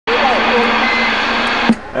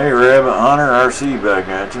RC back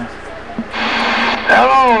at you.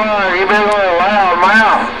 Hello, you been a little loud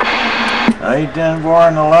mouth. 810-4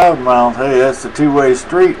 in the loudmouth. Hey, that's the two-way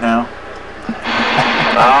street now.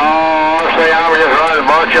 Oh, see, I was just running a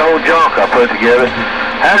bunch of old junk I put together.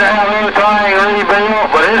 Had to have everything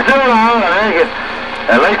rebuilt, but it's doing all right, I think it.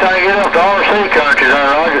 At least I can get up to RC country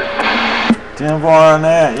there, Roger. 10-4 on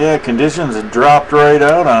that. Yeah, conditions have dropped right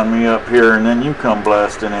out on me up here, and then you come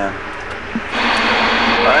blasting in.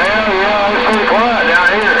 Well, yeah, it's pretty quiet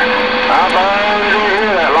down here. I barely do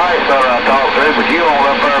hear that light that I talked to, but you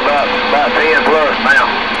on up there about 10 plus now.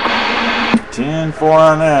 10-4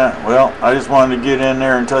 on that. Well, I just wanted to get in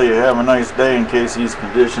there and tell you have a nice day in case these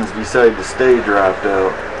conditions decide to stay dropped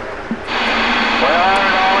out. Well, I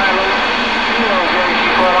heard all that little gate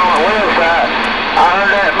you put on the website. I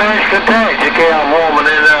heard that Michigan taxi cab woman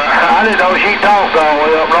in there. I didn't know she talked all the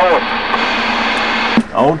way up north.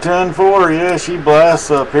 Oh, 10-4, yeah, she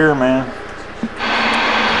blasts up here, man.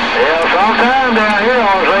 Yeah, sometime down here,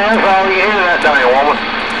 honestly, that's all you hear, that dang woman.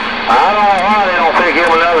 I don't know why they don't pick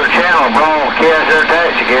him another channel broadcast their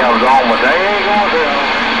taxi cabs on, but they ain't going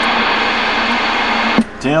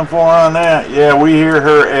to. 10-4 on that. Yeah, we hear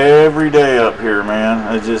her every day up here, man.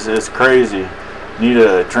 It's crazy. Need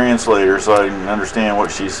a translator so I can understand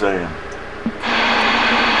what she's saying.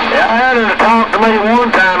 Yeah, I had her to talk to me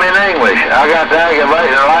one time in English. I got to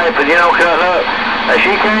aggravate her life and, cutting up. And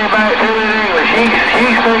she came back to me in English. She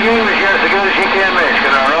speaks English just as good as she can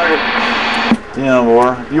Mexican, all right? Yeah,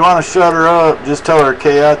 boy. If you want to shut her up, just tell her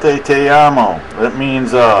 "Quédate te amo." That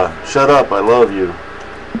means, shut up, I love you. No,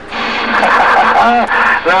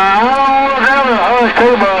 I don't want to tell her to hush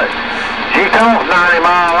too much. She talks 90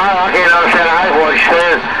 miles an hour. I can't understand half what she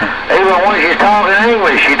says. Even when she's talking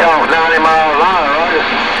English, she talks 90 miles an hour, right?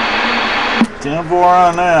 10-4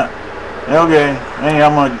 on that. Okay. Hey,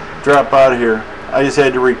 I'm going to drop out of here. I just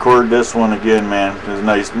had to record this one again, man. It was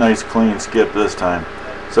a nice clean skip this time.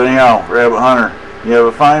 So anyhow, Rabbit Hunter, you have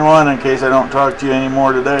a fine one. In case I don't talk to you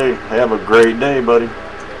anymore today, have a great day, buddy.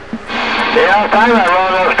 Yeah, I was thinking I'd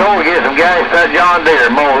run up the store to get some gas for that John Deere,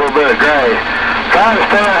 mow a little bit of grass. Trying to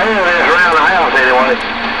stay ahead of this around the house anyway.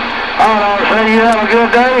 All right, so you have a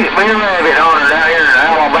good day. Be a rabbit hunter down here in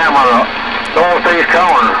Alabama, the northeast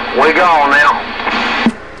corner. We gone now.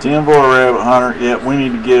 10-4 Rabbit Hunter. Yep, we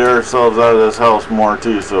need to get ourselves out of this house more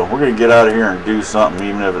too, so we're going to get out of here and do something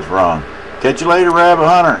even if it's wrong. Catch you later, Rabbit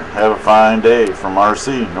Hunter. Have a fine day from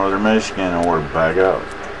RC, Northern Michigan, and we're back out.